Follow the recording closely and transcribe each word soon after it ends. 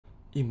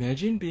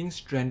Imagine being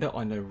stranded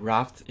on a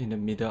raft in the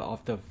middle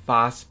of the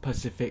vast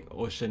Pacific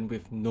Ocean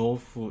with no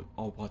food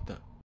or water.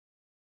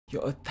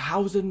 You're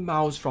 1,000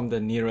 miles from the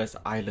nearest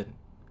island.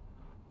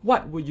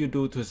 What would you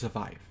do to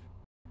survive?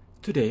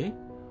 Today,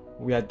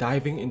 we are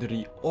diving into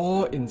the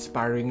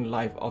awe-inspiring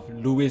life of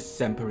Louis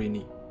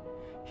Zamperini.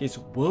 His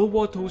World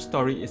War II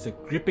story is a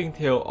gripping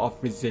tale of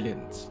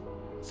resilience,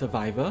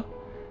 survival,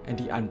 and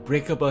the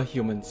unbreakable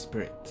human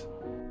spirit.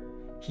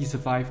 He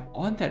survived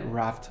on that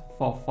raft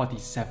for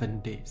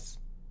 47 days.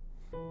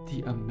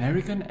 The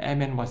American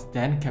airman was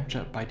then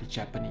captured by the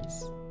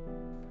Japanese.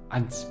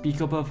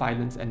 Unspeakable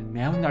violence and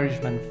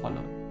malnourishment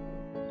followed.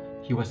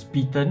 He was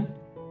beaten,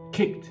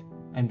 kicked,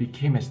 and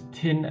became as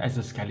thin as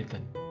a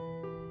skeleton.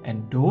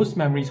 And those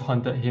memories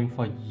haunted him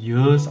for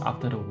years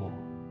after the war.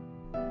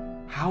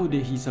 How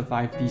did he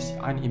survive these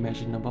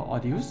unimaginable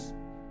ordeals?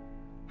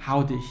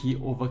 How did he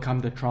overcome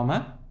the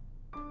trauma?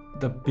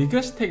 The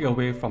biggest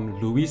takeaway from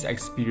Louis'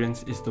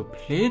 experience is to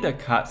play the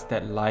cards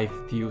that life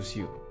deals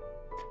you.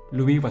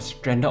 Louis was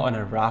stranded on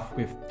a raft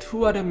with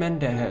two other men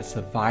that had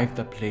survived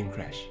the plane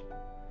crash,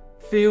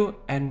 Phil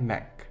and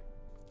Mac.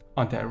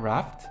 On that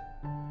raft,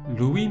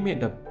 Louis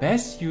made the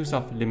best use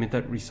of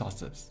limited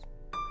resources.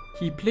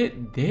 He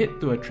played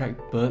dead to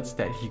attract birds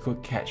that he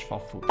could catch for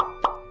food.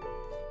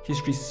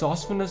 His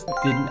resourcefulness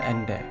didn't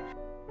end there.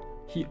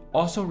 He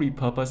also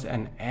repurposed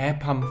an air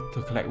pump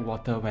to collect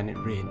water when it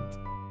rained.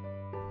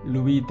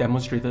 Louis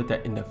demonstrated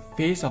that in the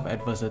face of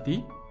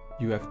adversity,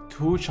 you have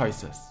two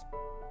choices.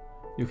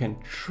 You can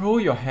throw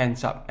your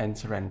hands up and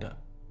surrender,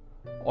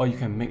 or you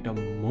can make the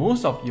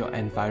most of your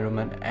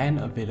environment and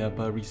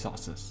available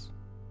resources.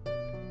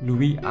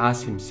 Louis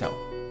asked himself,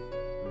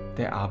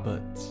 there are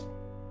birds.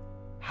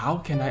 How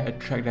can I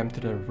attract them to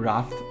the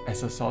raft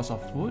as a source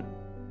of food?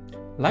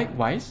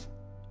 Likewise,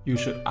 you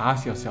should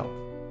ask yourself,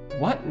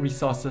 what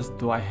resources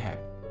do I have?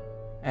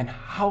 And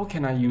how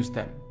can I use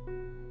them?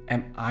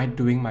 Am I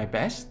doing my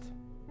best?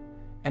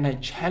 And I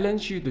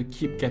challenge you to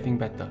keep getting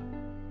better,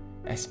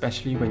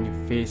 especially when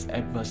you face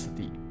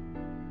adversity.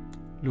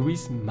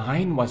 Louis'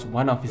 mind was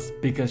one of his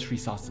biggest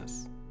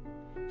resources.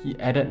 He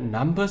added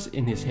numbers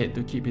in his head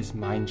to keep his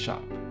mind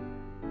sharp.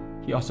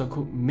 He also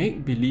could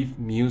make-believe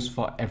meals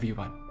for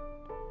everyone.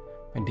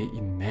 When they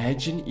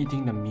imagined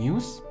eating the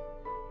meals,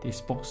 they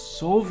spoke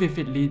so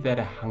vividly that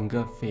the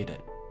hunger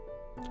faded.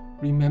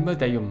 Remember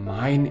that your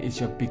mind is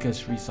your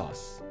biggest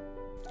resource.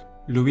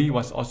 Louis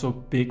was also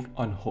big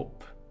on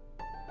hope.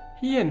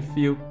 He and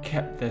Phil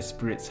kept their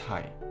spirits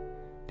high.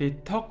 They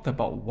talked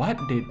about what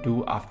they'd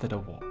do after the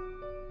war.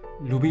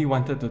 Louis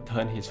wanted to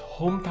turn his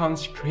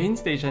hometown's train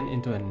station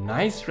into a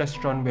nice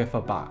restaurant with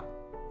a bar.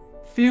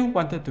 Phil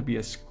wanted to be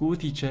a school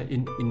teacher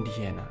in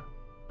Indiana.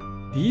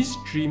 These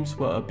dreams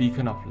were a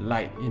beacon of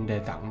light in their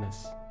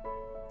darkness.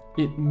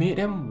 It made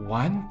them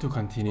want to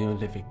continue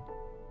living.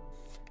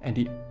 And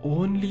the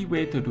only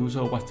way to do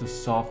so was to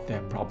solve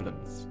their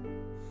problems.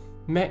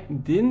 Mac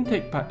didn't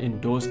take part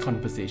in those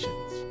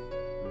conversations.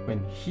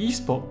 When he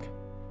spoke,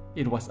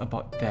 it was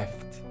about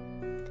death.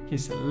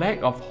 His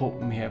lack of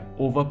hope may have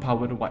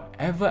overpowered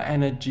whatever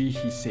energy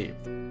he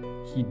saved.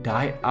 He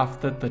died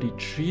after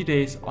 33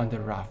 days on the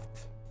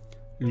raft.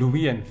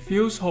 Louis and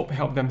Phil's hope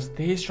helped them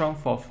stay strong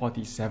for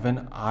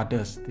 47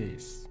 other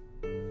days.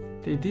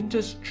 They didn't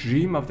just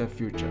dream of their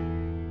future.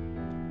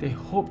 They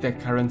hoped their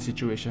current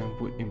situation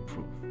would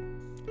improve.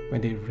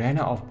 When they ran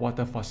out of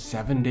water for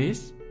 7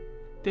 days,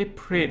 they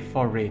prayed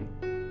for rain.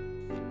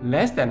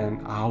 Less than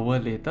an hour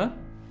later,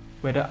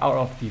 whether out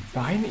of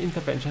divine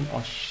intervention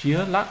or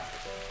sheer luck,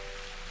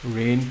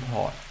 rain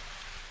poured.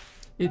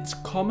 It's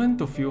common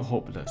to feel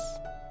hopeless,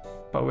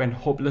 but when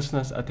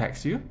hopelessness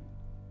attacks you,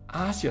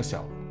 ask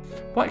yourself,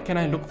 what can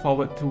I look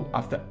forward to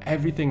after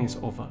everything is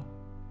over?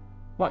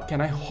 What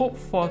can I hope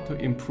for to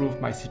improve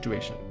my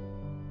situation?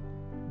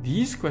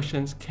 These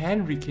questions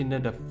can rekindle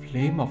the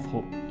flame of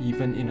hope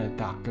even in the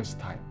darkest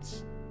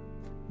times.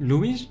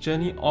 Louis'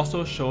 journey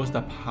also shows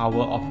the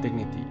power of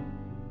dignity.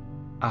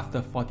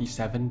 After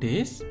 47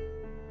 days,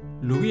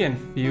 Louis and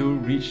Phil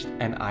reached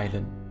an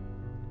island.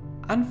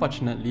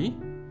 Unfortunately,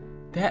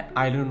 that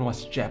island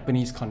was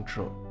Japanese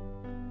controlled,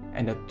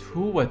 and the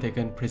two were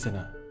taken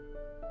prisoner.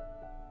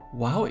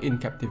 While in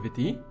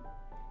captivity,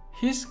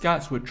 his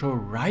guards would throw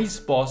rice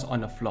balls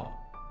on the floor,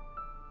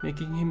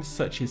 making him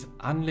search his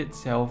unlit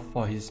cell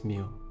for his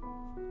meal.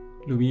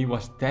 Louis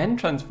was then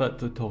transferred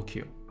to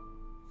Tokyo.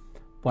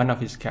 One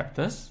of his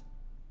captors,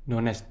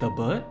 known as the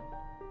Bird,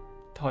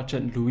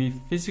 tortured Louis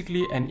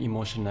physically and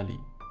emotionally.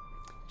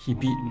 He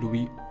beat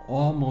Louis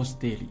almost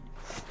daily,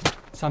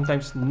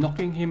 sometimes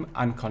knocking him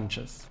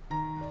unconscious.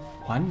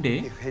 One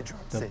day,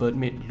 the Bird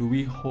made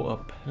Louis hold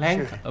a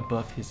plank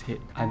above his head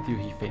until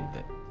he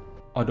fainted.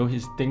 Although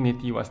his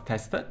dignity was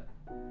tested,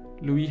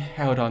 Louis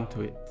held on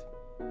to it.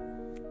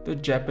 The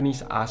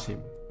Japanese asked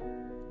him,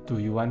 "Do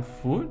you want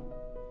food,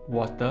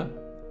 water,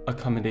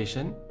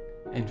 accommodation,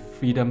 and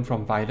freedom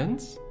from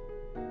violence?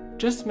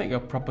 Just make a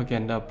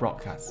propaganda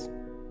broadcast.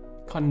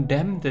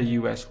 Condemn the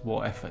US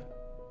war effort."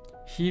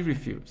 He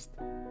refused.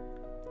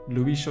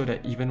 Louis showed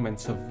that even when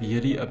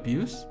severely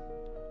abused,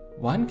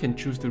 one can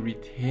choose to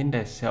retain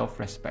their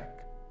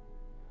self-respect.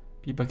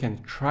 People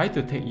can try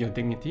to take your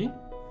dignity,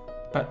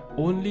 but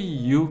only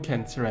you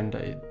can surrender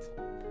it.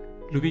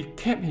 Louis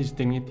kept his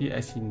dignity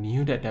as he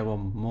knew that there were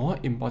more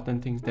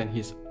important things than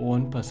his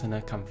own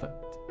personal comfort.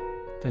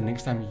 The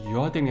next time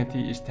your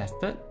dignity is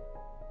tested,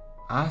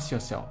 ask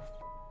yourself,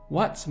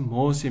 what's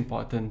most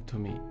important to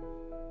me?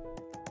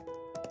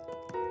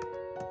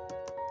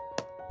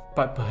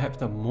 But perhaps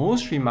the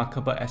most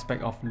remarkable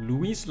aspect of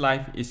Louis'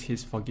 life is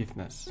his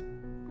forgiveness.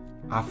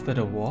 After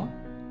the war,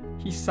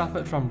 he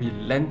suffered from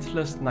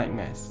relentless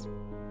nightmares.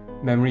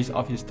 Memories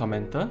of his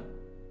tormentor,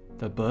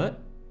 the bird,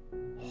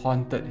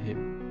 haunted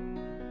him.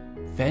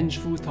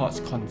 Vengeful thoughts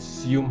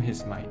consumed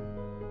his mind.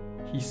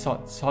 He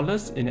sought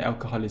solace in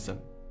alcoholism,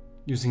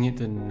 using it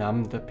to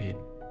numb the pain.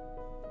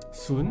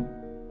 Soon,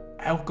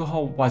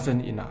 alcohol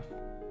wasn't enough.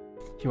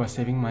 He was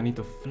saving money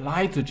to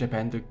fly to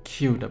Japan to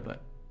kill the bird.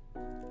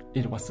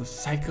 It was a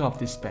cycle of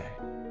despair.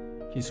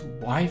 His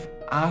wife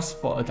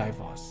asked for a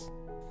divorce.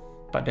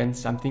 But then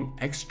something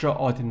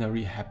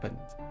extraordinary happened.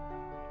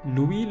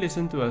 Louis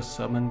listened to a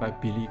sermon by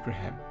Billy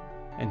Graham,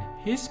 and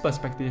his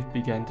perspective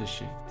began to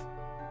shift.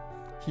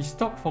 He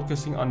stopped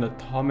focusing on the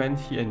torment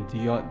he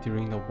endured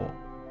during the war.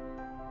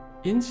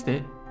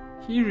 Instead,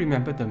 he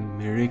remembered the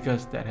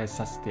miracles that had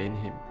sustained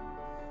him.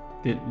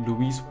 Did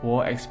Louis'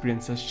 war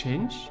experiences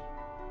change?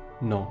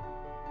 No.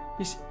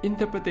 His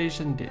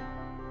interpretation did.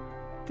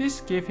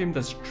 This gave him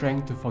the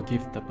strength to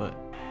forgive the bird.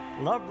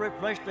 Love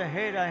replaced the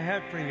hate I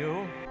had for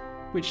you,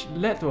 which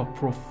led to a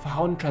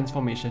profound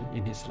transformation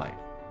in his life.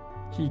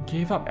 He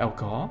gave up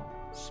alcohol,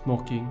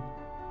 smoking,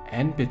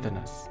 and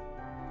bitterness,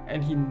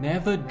 and he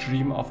never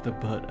dreamed of the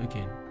bird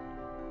again.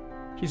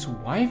 His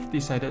wife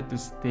decided to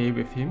stay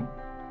with him,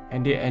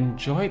 and they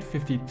enjoyed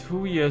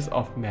 52 years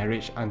of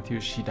marriage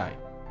until she died.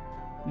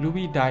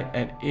 Louis died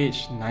at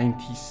age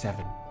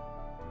 97.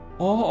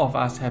 All of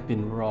us have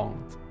been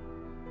wronged.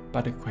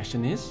 But the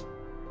question is,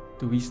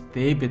 do we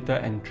stay bitter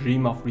and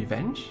dream of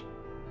revenge?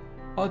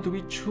 Or do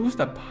we choose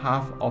the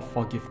path of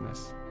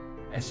forgiveness,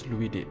 as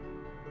Louis did,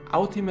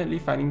 ultimately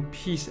finding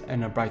peace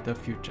and a brighter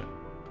future?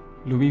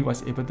 Louis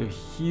was able to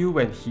heal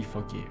when he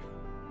forgave.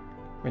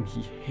 When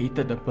he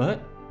hated the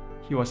bird,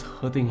 he was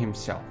hurting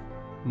himself,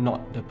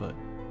 not the bird.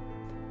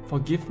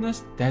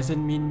 Forgiveness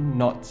doesn't mean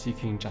not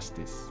seeking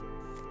justice.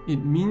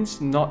 It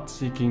means not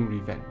seeking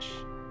revenge.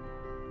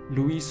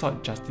 Louis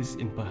sought justice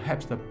in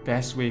perhaps the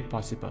best way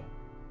possible.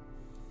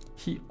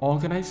 He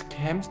organized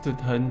camps to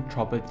turn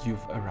troubled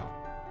youth around,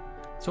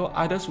 so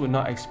others would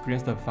not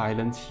experience the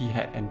violence he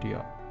had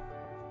endured.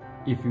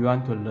 If you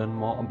want to learn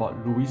more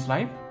about Louis'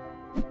 life,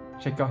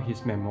 check out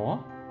his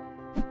memoir,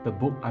 the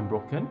book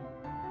Unbroken,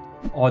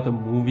 or the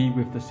movie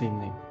with the same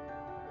name.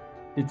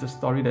 It's a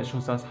story that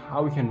shows us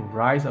how we can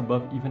rise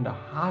above even the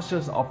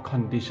harshest of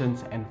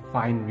conditions and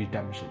find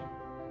redemption.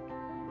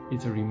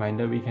 It's a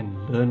reminder we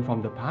can learn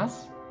from the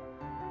past,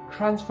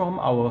 transform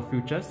our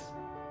futures,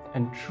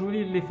 and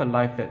truly live a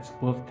life that's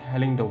worth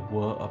telling the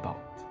world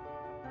about.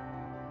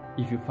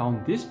 If you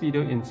found this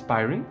video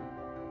inspiring,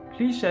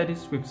 please share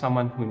this with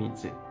someone who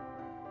needs it.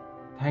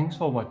 Thanks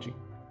for watching.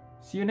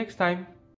 See you next time.